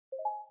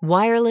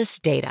Wireless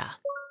data.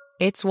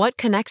 It's what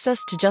connects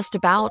us to just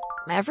about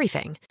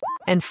everything.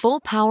 And full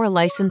power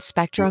licensed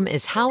spectrum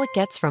is how it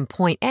gets from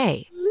point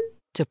A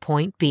to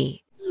point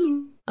B.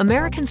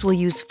 Americans will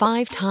use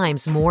 5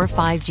 times more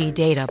 5G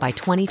data by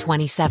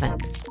 2027.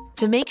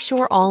 To make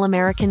sure all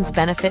Americans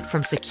benefit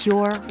from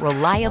secure,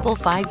 reliable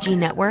 5G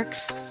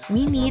networks,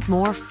 we need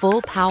more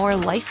full power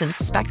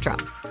licensed spectrum.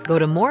 Go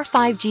to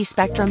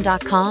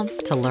more5gspectrum.com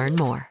to learn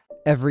more.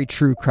 Every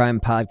true crime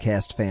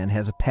podcast fan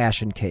has a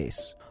passion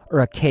case, or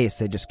a case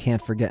they just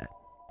can't forget.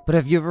 But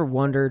have you ever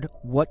wondered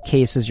what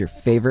cases your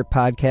favorite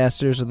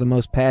podcasters are the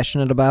most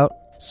passionate about?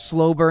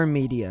 Slow Burn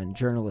Media and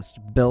journalist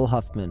Bill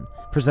Huffman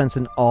presents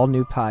an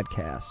all-new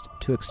podcast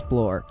to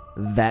explore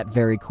that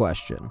very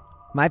question.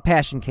 My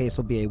Passion Case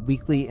will be a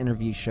weekly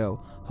interview show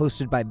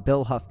hosted by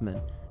Bill Huffman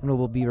and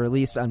will be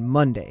released on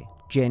Monday,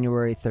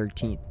 January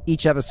 13th.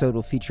 Each episode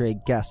will feature a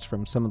guest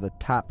from some of the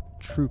top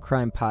true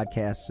crime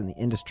podcasts in the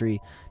industry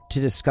to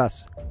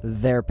discuss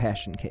their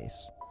passion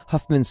case.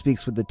 Huffman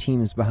speaks with the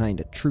teams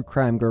behind True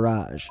Crime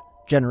Garage,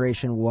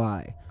 Generation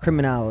Y,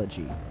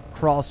 Criminology,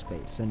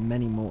 Crawlspace, and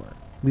many more.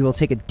 We will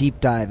take a deep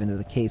dive into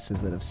the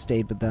cases that have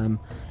stayed with them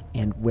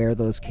and where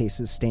those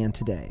cases stand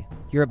today.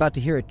 You're about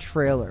to hear a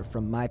trailer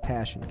from My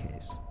Passion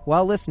Case.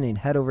 While listening,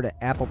 head over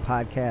to Apple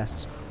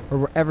Podcasts or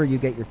wherever you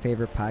get your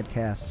favorite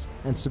podcasts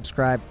and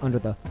subscribe under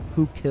the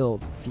Who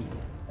Killed feed.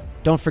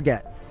 Don't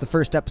forget, the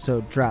first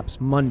episode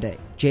drops Monday,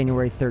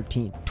 January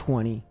 13th,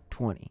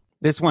 2020.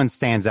 This one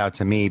stands out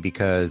to me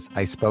because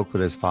I spoke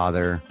with his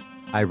father,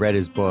 I read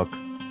his book,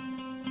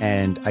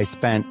 and I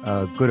spent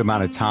a good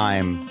amount of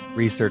time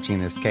researching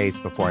this case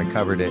before I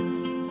covered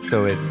it.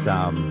 So it's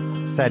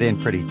set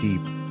in pretty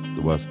deep.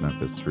 The West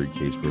Memphis 3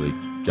 case really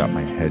got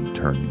my head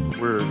turning.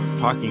 We're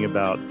talking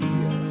about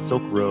the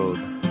Silk Road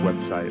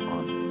website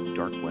on the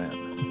dark web.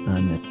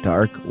 On the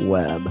dark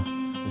web.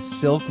 The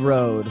Silk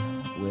Road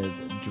with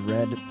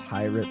Dread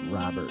Pirate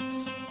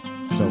Roberts.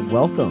 So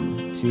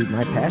welcome to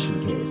My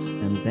Passion Case,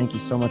 and thank you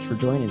so much for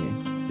joining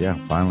me. Yeah,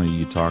 finally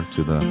you talked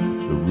to the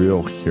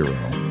real hero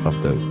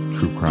of the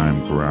True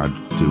Crime Garage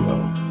duo,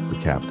 the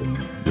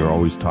captain. You're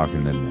always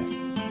talking to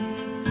Nick.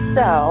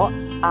 So,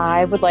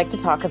 I would like to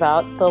talk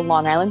about the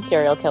Long Island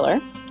serial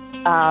killer.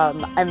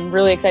 I'm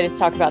really excited to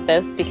talk about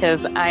this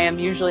because I am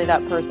usually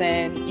that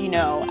person,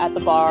 at the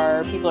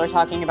bar, people are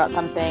talking about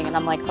something, and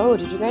I'm like, oh,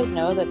 did you guys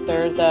know that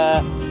there's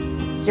a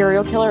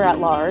serial killer at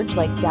large,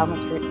 like down the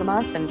street from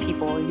us? And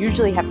people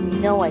usually have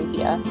no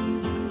idea.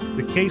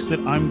 The case that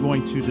I'm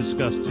going to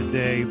discuss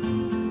today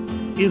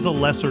is a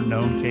lesser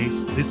known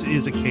case. This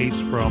is a case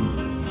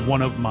from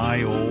one of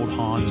my old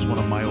haunts, one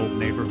of my old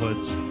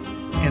neighborhoods.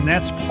 And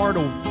that's part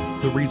of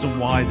the reason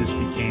why this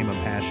became a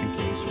passion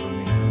case for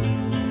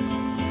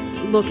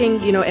me.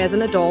 Looking, as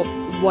an adult,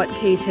 what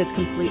case has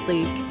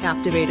completely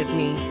captivated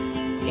me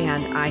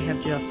and I have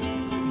just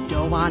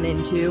dove on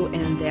into,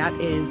 and that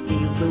is the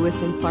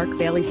Lewis and Clark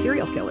Valley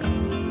serial killer.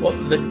 Well,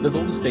 the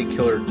Golden State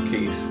Killer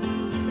case,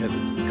 as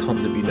it's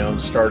come to be known,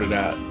 started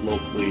out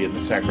locally in the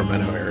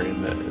Sacramento area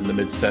in the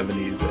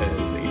mid-'70s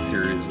as a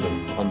series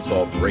of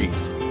unsolved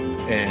rapes,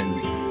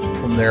 and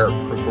from there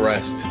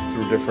progressed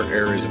through different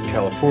areas of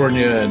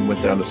California and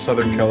went down to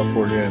Southern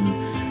California,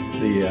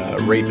 and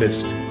the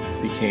rapist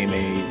became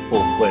a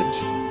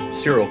full-fledged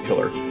serial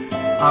killer.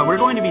 We're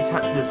going to be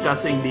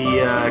discussing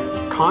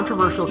the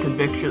controversial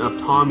conviction of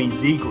Tommy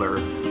Ziegler,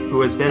 who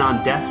has been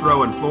on death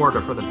row in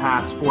Florida for the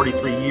past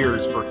 43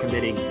 years for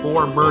committing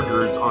 4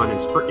 murders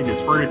in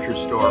his furniture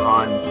store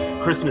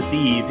on Christmas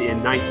Eve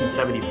in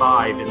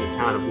 1975 in the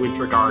town of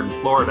Winter Garden,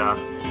 Florida.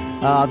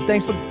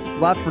 Thanks a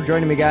lot for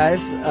joining me,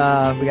 guys.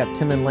 We got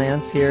Tim and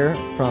Lance here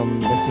from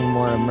Missing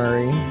Maura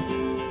Murray.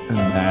 And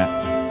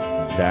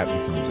that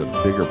becomes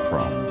a bigger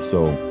problem.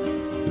 So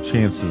the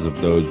chances of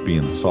those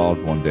being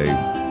solved one day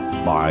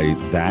by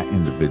that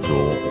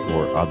individual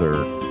or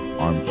other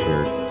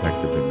armchair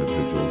detective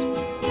individuals,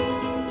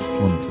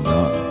 slim to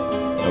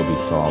none. They'll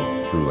be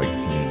solved through like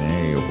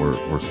DNA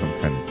or some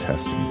kind of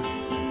testing.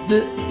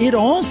 It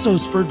also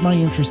spurred my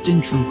interest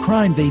in true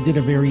crime. They did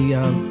a very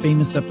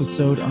famous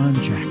episode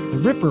on Jack the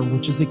Ripper,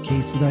 which is a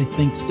case that I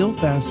think still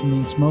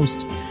fascinates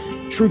most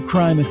true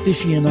crime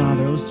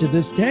aficionados to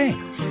this day.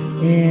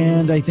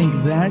 And I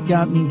think that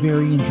got me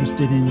very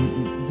interested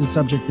in the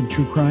subject of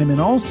true crime. And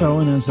also,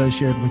 and as I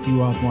shared with you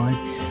offline,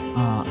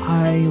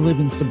 I live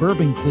in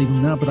suburban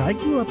Cleveland now, but I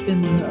grew up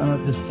in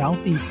the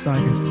southeast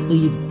side of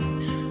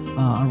Cleveland,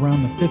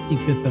 around the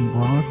 55th and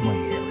Broadway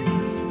area.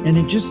 And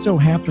it just so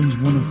happens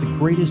one of the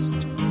greatest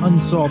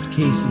unsolved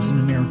cases in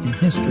American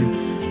history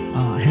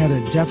had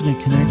a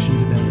definite connection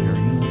to that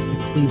area, and that's the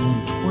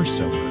Cleveland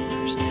torso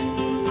murders.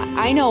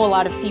 I know a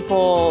lot of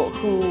people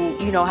who,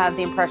 have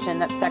the impression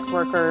that sex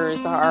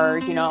workers are,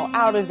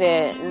 out of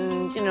it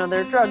and,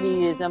 they're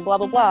druggies and blah,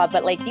 blah, blah.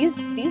 But like these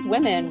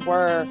women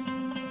were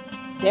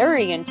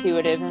very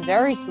intuitive and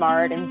very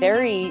smart and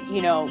very,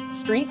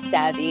 street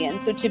savvy. And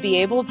so to be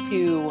able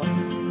to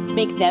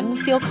make them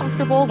feel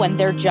comfortable when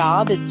their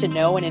job is to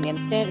know in an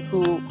instant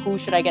who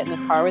should I get in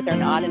this car with or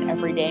not, and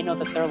every day know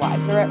that their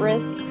lives are at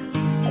risk,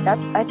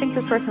 I think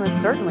this person was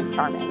certainly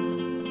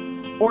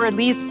charming. or at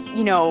least,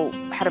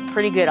 had a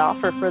pretty good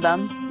offer for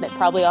them,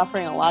 probably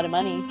offering a lot of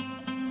money.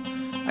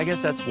 I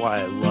guess that's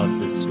why I love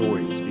this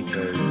story, is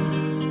because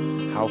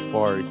how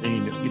far,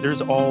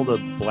 there's all the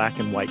black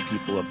and white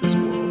people of this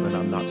world, and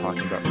I'm not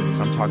talking about race.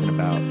 I'm talking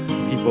about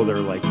people that are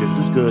like, this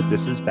is good,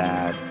 this is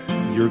bad,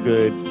 you're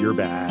good, you're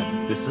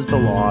bad, this is the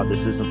law,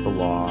 this isn't the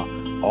law,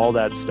 all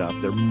that stuff.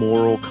 Their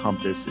moral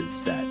compass is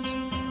set.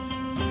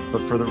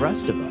 But for the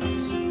rest of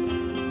us,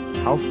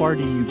 how far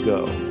do you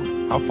go?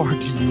 How far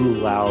do you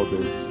allow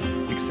this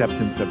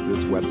acceptance of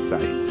this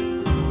website?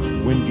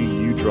 When do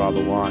you draw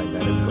the line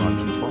that it's gone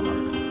too far?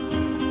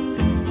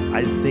 And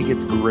I think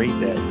it's great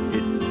that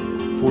it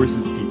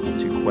forces people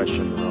to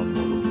question their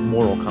own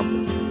moral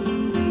compass.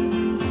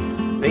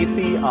 They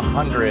see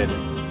 100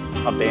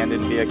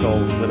 abandoned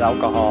vehicles with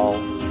alcohol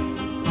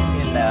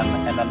in them,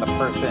 and then the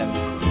person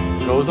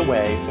goes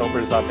away,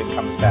 sobers up, and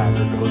comes back,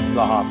 or goes to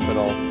the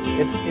hospital.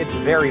 It's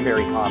very,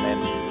 very common.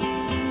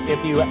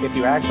 If you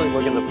actually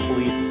look at the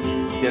police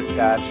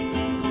dispatch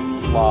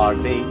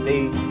log,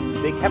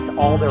 they kept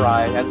all their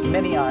eyes, as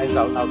many eyes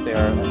out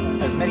there,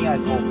 as many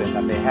eyes open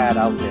that they had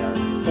out there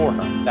for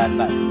her that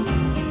night.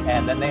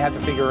 And then they had to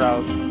figure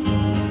out,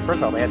 first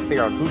of all, they had to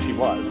figure out who she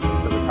was,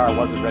 because the car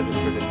wasn't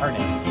registered in her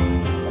name.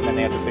 And then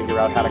they had to figure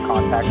out how to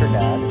contact her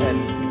dad, and it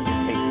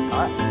takes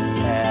time.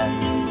 And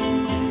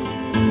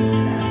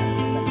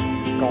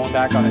going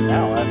back on it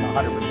now, I'm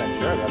 100%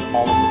 sure that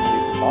all of the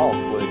police involved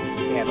would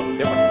handle it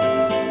differently.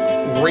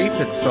 Rape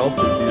itself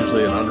is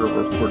usually an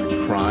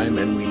underreported crime,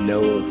 and we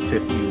know of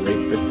 50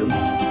 rape victims.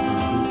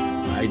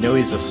 I know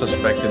he's a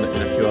suspect in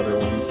a few other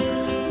ones,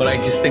 but I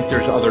just think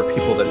there's other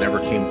people that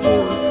never came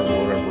forward for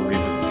whatever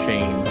reason,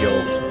 shame,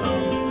 guilt,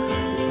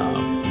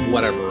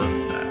 whatever.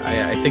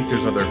 I think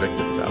there's other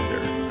victims out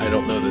there. I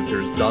don't know that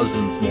there's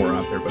dozens more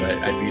out there, but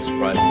I'd be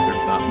surprised if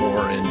there's not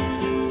more. And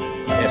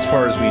as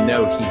far as we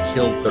know, he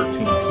killed 13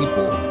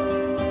 people.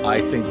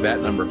 I think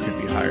that number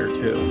could be higher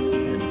too.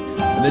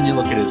 And then you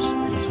look at his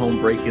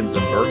home break-ins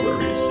and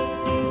burglaries.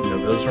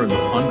 Those are in the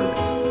hundreds.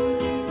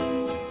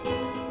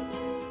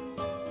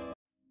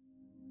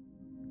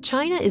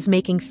 China is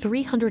making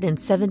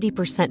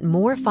 370%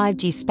 more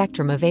 5G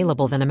spectrum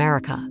available than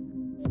America.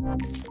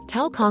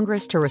 Tell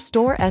Congress to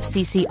restore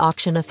FCC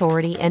auction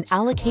authority and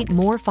allocate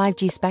more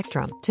 5G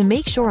spectrum to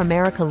make sure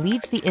America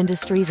leads the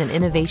industries and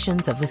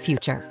innovations of the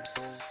future.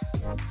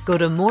 Go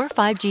to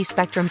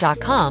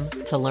more5gspectrum.com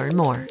to learn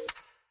more.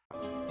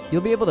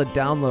 You'll be able to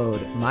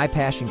download My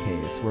Passion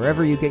Case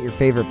wherever you get your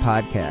favorite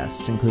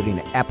podcasts, including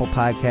Apple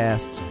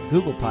Podcasts,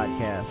 Google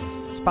Podcasts,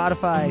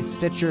 Spotify,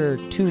 Stitcher,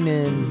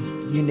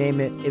 TuneIn, you name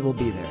it, it will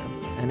be there.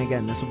 And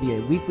again, this will be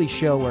a weekly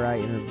show where I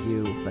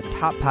interview the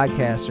top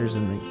podcasters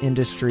in the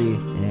industry,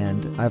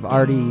 and I've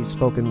already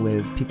spoken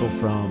with people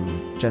from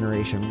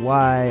Generation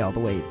Y all the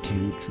way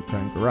to True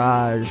Crime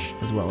Garage,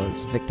 as well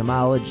as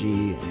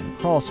Victimology and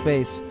Crawl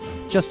Space,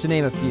 just to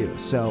name a few.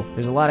 So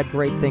there's a lot of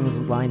great things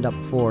lined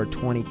up for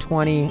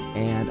 2020,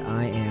 and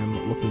I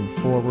am looking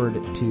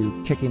forward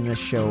to kicking this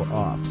show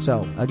off.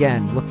 So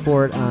again, look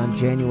for it on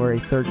January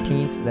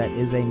 13th. That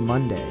is a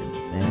Monday.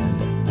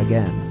 And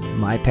again,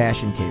 My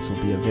Passion Case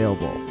will be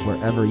available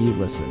wherever you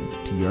listen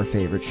to your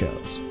favorite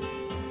shows.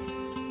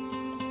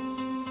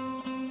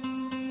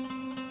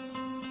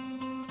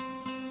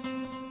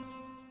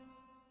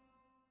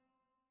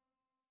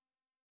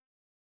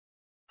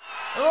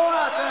 Hello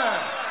out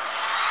there!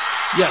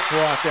 Yes,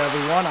 hello out there,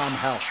 everyone. I'm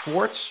Hal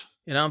Schwartz.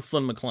 And I'm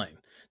Flynn McLean.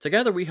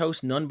 Together we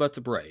host None But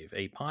the Brave,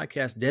 a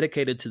podcast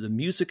dedicated to the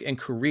music and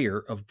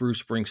career of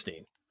Bruce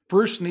Springsteen.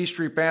 Bruce and E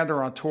Street Band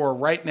are on tour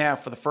right now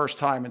for the first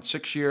time in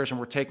 6 years, and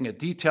we're taking a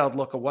detailed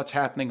look at what's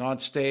happening on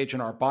stage in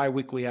our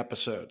bi-weekly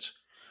episodes.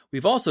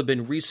 We've also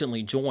been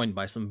recently joined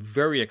by some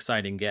very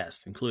exciting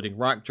guests, including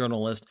rock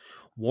journalist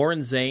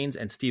Warren Zanes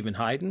and Stephen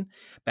Hayden,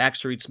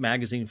 Backstreet's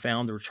Magazine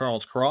founder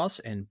Charles Cross,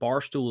 and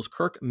Barstool's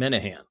Kirk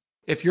Minahan.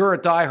 If you're a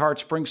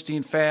diehard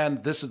Springsteen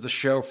fan, this is the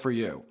show for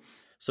you.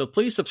 So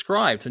please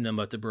subscribe to None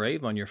But the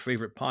Brave on your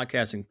favorite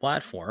podcasting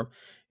platform,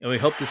 and we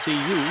hope to see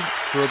you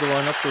further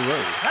on up the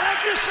road.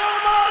 Thank you so much!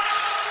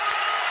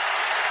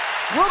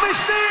 We'll be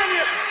seeing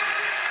you!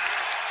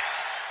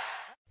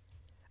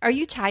 Are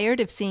you tired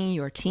of seeing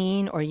your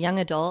teen or young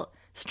adult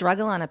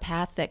struggle on a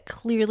path that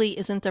clearly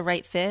isn't the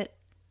right fit?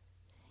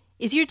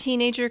 Is your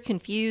teenager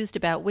confused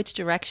about which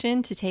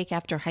direction to take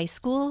after high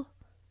school?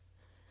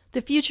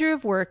 The future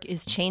of work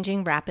is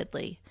changing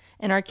rapidly,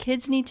 and our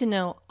kids need to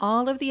know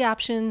all of the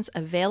options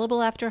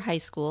available after high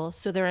school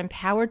so they're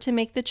empowered to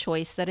make the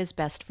choice that is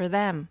best for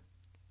them.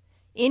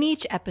 In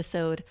each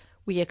episode,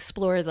 we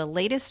explore the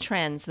latest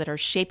trends that are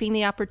shaping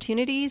the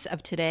opportunities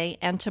of today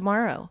and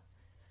tomorrow.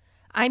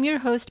 I'm your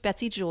host,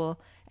 Betsy Jewell,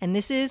 and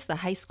this is the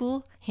High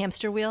School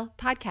Hamster Wheel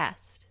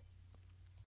Podcast.